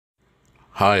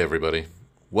Hi everybody.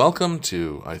 Welcome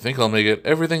to I Think I'll Make It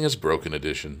Everything is Broken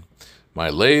edition. My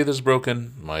lathe is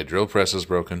broken, my drill press is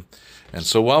broken, and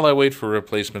so while I wait for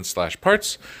replacements /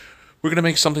 parts, we're going to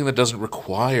make something that doesn't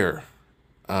require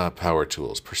power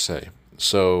tools per se.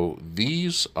 So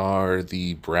these are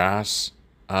the brass,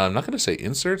 I'm not going to say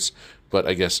inserts, but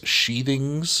I guess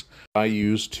sheathings I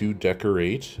use to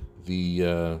decorate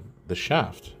the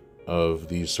shaft of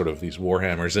these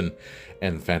warhammers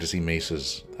and fantasy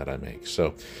maces that I make.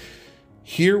 So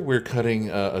here we're cutting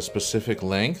a specific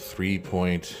length,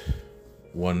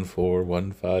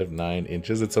 3.14159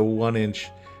 inches. It's a 1-inch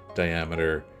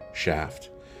diameter shaft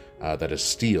that is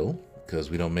steel because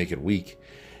we don't make it weak.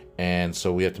 And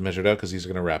so we have to measure it out because these are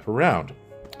going to wrap around.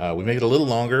 We make it a little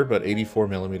longer, but 84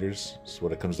 millimeters is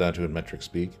what it comes down to in metric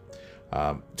speak.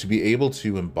 To be able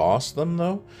to emboss them,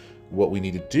 though, what we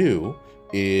need to do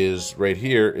is right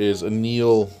here is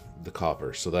anneal the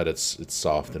copper so that it's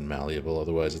soft and malleable.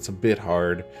 Otherwise, it's a bit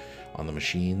hard on the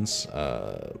machines,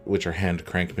 which are hand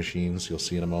crank machines. You'll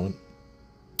see in a moment.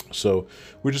 So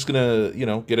we're just gonna,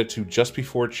 get it to just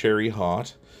before cherry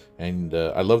hot, and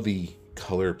I love the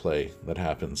color play that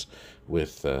happens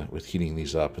with heating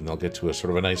these up, and they'll get to a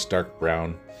sort of a nice dark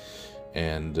brown,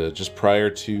 and just prior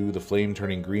to the flame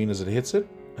turning green as it hits it,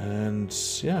 and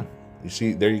yeah, you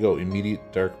see there you go,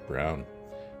 immediate dark brown.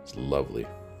 It's lovely.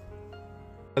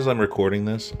 As I'm recording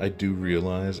this, I do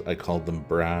realize I called them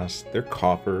brass. They're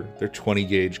copper. They're 20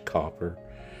 gauge copper.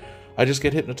 I just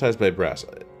get hypnotized by brass.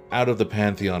 Out of the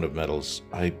pantheon of metals,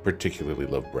 I particularly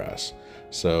love brass.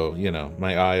 So,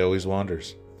 my eye always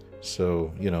wanders.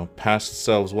 So, past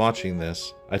selves watching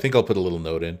this, I think I'll put a little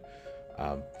note in.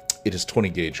 It is 20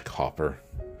 gauge copper.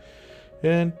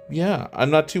 And yeah,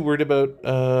 I'm not too worried about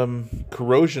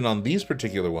corrosion on these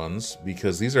particular ones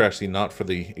because these are actually not for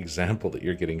the example that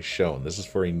you're getting shown. This is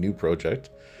for a new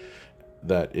project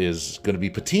that is going to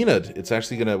be patinaed. It's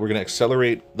actually we're going to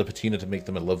accelerate the patina to make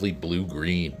them a lovely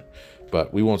blue-green.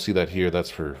 But we won't see that here.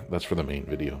 That's for the main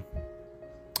video.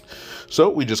 So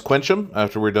we just quench them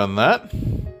after we're done that.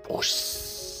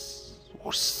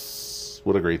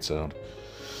 What a great sound.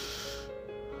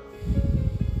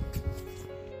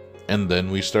 And then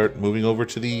we start moving over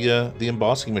to the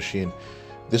embossing machine.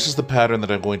 This is the pattern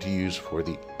that I'm going to use for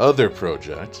the other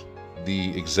project.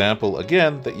 The example,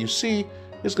 again, that you see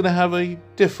is going to have a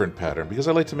different pattern because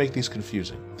I like to make these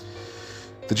confusing.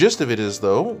 The gist of it is,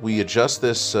 though, we adjust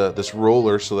this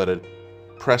roller so that it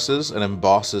presses and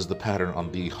embosses the pattern on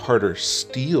the harder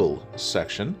steel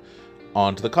section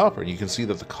onto the copper. You can see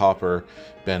that the copper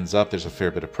bends up. There's a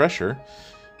fair bit of pressure,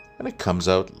 and it comes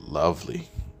out lovely.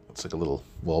 It's like a little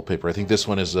wallpaper. I think this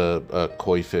one is a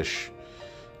koi fish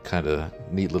kind of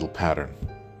neat little pattern.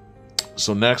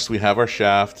 So next we have our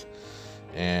shaft,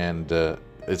 and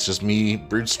it's just me,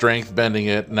 brute strength, bending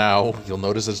it. Now you'll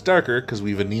notice it's darker because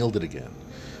we've annealed it again.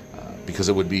 Because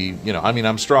it would be,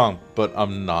 I'm strong, but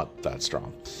I'm not that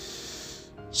strong.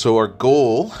 So our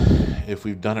goal, if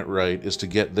we've done it right, is to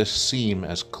get this seam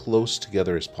as close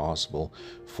together as possible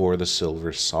for the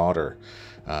silver solder.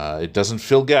 It doesn't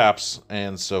fill gaps,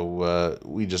 and so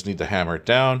we just need to hammer it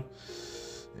down.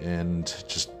 And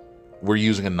we're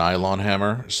using a nylon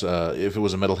hammer. So, if it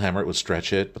was a metal hammer, it would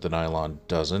stretch it, but the nylon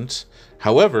doesn't.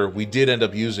 However, we did end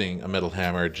up using a metal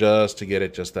hammer just to get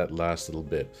it just that last little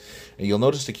bit. And you'll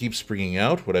notice to keep springing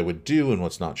out, what I would do, and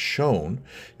what's not shown,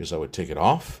 is I would take it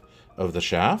off of the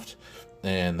shaft,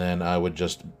 and then I would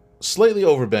just slightly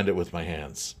overbend it with my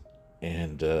hands.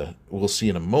 And we'll see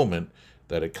in a moment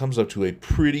that it comes up to a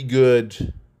pretty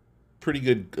good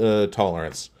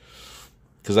tolerance,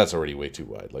 because that's already way too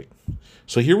wide.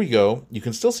 So here we go. You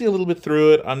can still see a little bit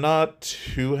through it. I'm not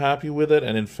too happy with it,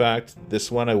 and in fact,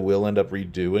 this one I will end up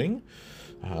redoing,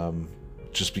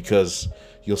 just because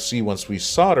you'll see once we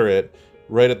solder it,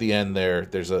 right at the end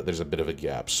there's a bit of a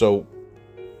gap. So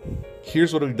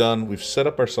here's what we've done. We've set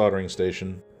up our soldering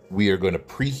station. We are going to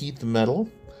preheat the metal,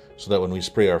 so that when we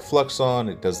spray our flux on,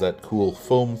 it does that cool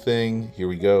foam thing. Here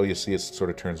we go. You see it sort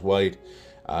of turns white,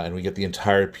 and we get the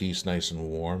entire piece nice and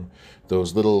warm.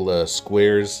 Those little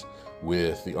squares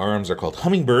with the arms are called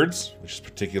hummingbirds, which is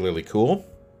particularly cool.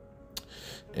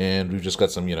 And we've just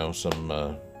got some,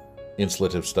 some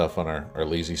insulative stuff on our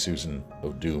Lazy Susan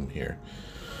of Doom here.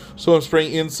 So I'm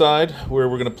spraying inside where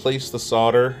we're going to place the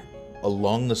solder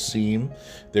along the seam.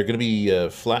 They're going to be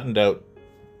flattened out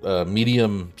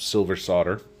medium silver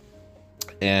solder.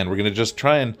 And we're going to just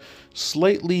try and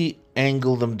slightly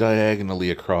angle them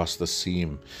diagonally across the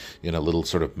seam in a little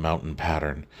sort of mountain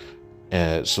pattern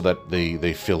so that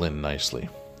they fill in nicely.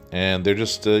 And they're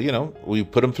just, we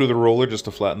put them through the roller just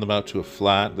to flatten them out to a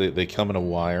flat. They come in a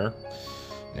wire,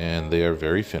 and they are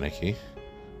very finicky.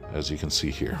 as you can see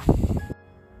here.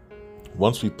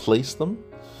 Once we place them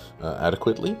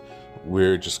adequately,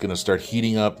 we're just going to start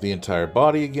heating up the entire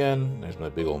body again. There's my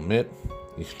big old mitt.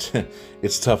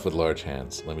 It's tough with large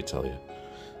hands, let me tell you.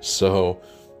 So,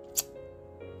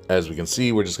 as we can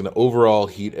see, we're just going to overall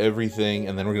heat everything,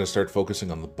 and then we're going to start focusing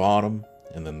on the bottom,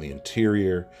 and then the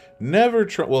interior.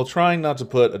 Trying not to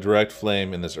put a direct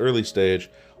flame in this early stage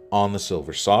on the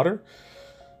silver solder,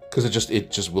 because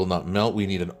it just will not melt. We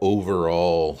need an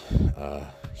overall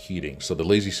heating. So the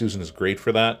Lazy Susan is great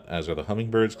for that, as are the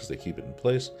hummingbirds, because they keep it in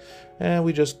place. And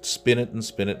we just spin it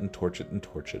and torch it and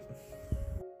torch it.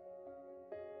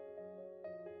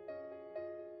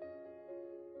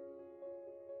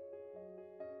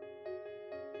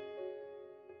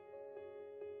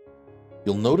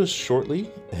 You'll notice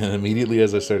shortly, and immediately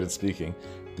as I started speaking,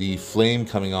 the flame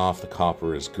coming off the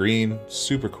copper is green,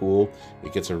 super cool.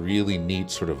 It gets a really neat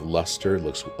sort of luster,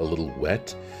 looks a little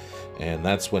wet, and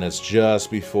that's when it's just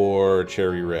before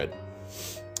cherry red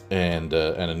and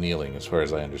annealing, as far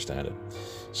as I understand it.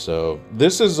 So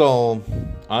this is all.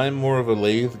 I'm more of a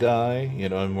lathe guy, you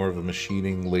know. I'm more of a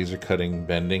machining, laser cutting,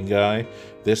 bending guy.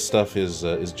 This stuff is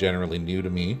generally new to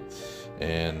me.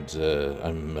 And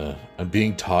I'm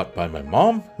being taught by my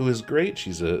mom, who is great.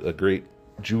 She's a great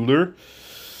jeweler,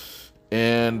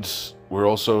 and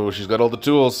she's got all the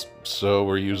tools, so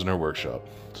we're using her workshop.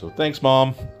 So thanks,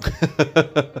 Mom.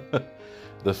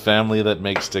 The family that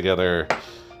makes together,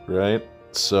 right?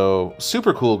 So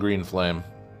super cool green flame,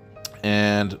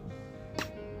 and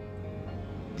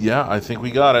yeah, I think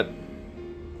we got it.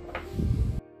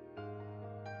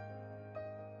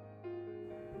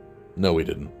 No, we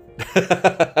didn't.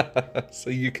 So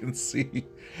you can see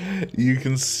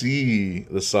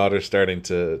the solder starting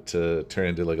to turn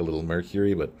into like a little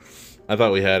mercury, but I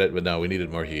thought we had it, but no, we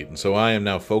needed more heat. And so I am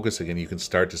now focusing, and you can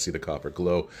start to see the copper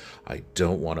glow. I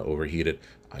don't want to overheat it.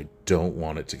 I don't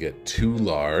want it to get too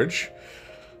large.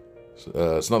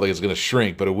 It's not like it's going to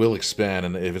shrink, but it will expand,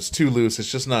 and if it's too loose,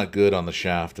 it's just not good on the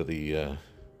shaft of the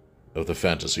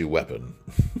fantasy weapon.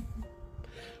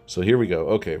 So here we go.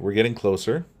 Okay, we're getting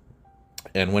closer.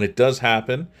 And when it does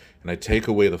happen, and I take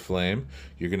away the flame,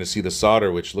 you're going to see the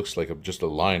solder, which looks like just a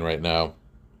line right now.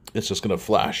 It's just going to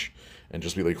flash and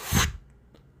just be like,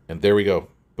 and there we go.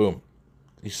 Boom.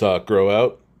 You saw it grow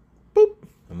out. Boop.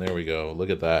 And there we go. Look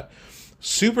at that.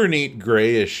 Super neat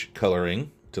grayish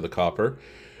coloring to the copper.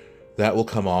 That will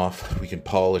come off. We can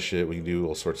polish it. We can do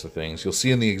all sorts of things. You'll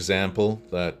see in the example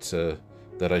that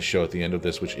I show at the end of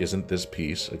this, which isn't this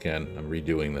piece. Again, I'm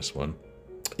redoing this one.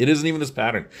 It isn't even this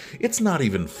pattern. It's not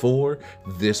even for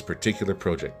this particular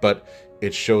project, but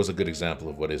it shows a good example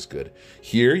of what is good.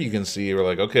 Here you can see we're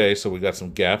like, okay, so we got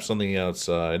some gaps on the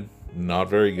outside. Not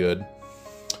very good.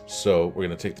 So we're going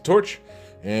to take the torch,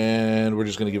 and we're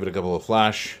just going to give it a couple of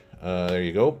flash. There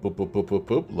you go. Boop, boop, boop, boop,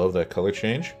 boop. Love that color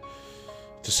change.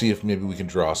 To see if maybe we can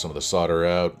draw some of the solder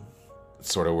out. It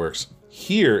sort of works.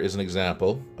 Here is an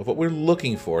example of what we're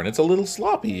looking for, and it's a little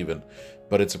sloppy even,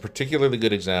 but it's a particularly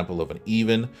good example of an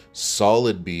even,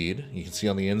 solid bead. You can see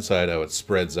on the inside how it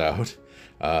spreads out.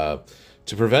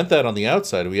 To prevent that on the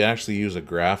outside, we actually use a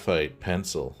graphite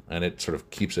pencil, and it sort of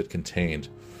keeps it contained.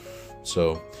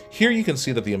 So here you can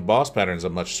see that the embossed pattern is a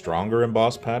much stronger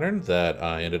embossed pattern that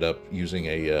I ended up using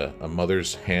a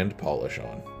mother's hand polish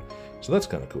on. So that's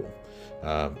kind of cool.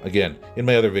 Again, in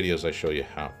my other videos I show you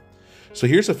how. So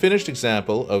here's a finished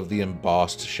example of the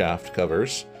embossed shaft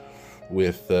covers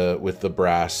with the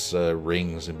brass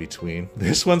rings in between.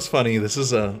 This one's funny. This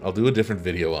is I'll do a different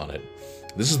video on it.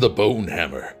 This is the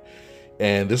BONEHAMMER,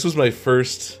 and this was my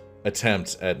first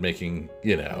attempt at making,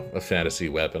 you know, a fantasy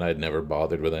weapon. I'd never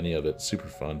bothered with any of it. Super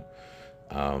fun.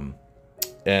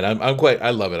 And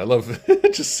I love it. I love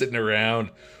just sitting around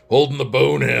holding the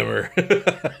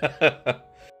BONEHAMMER.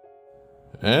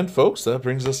 And folks, that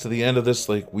brings us to the end of this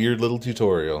like weird little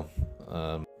tutorial.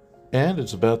 And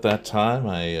it's about that time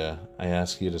I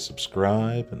ask you to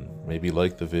subscribe and maybe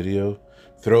like the video.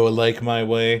 Throw a like my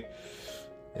way.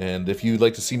 And if you'd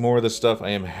like to see more of this stuff,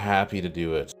 I am happy to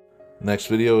do it. Next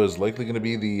video is likely going to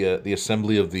be the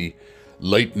assembly of the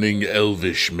Lightning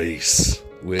Elvish Mace,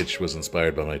 which was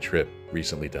inspired by my trip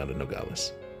recently down to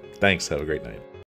Nogales. Thanks, have a great night.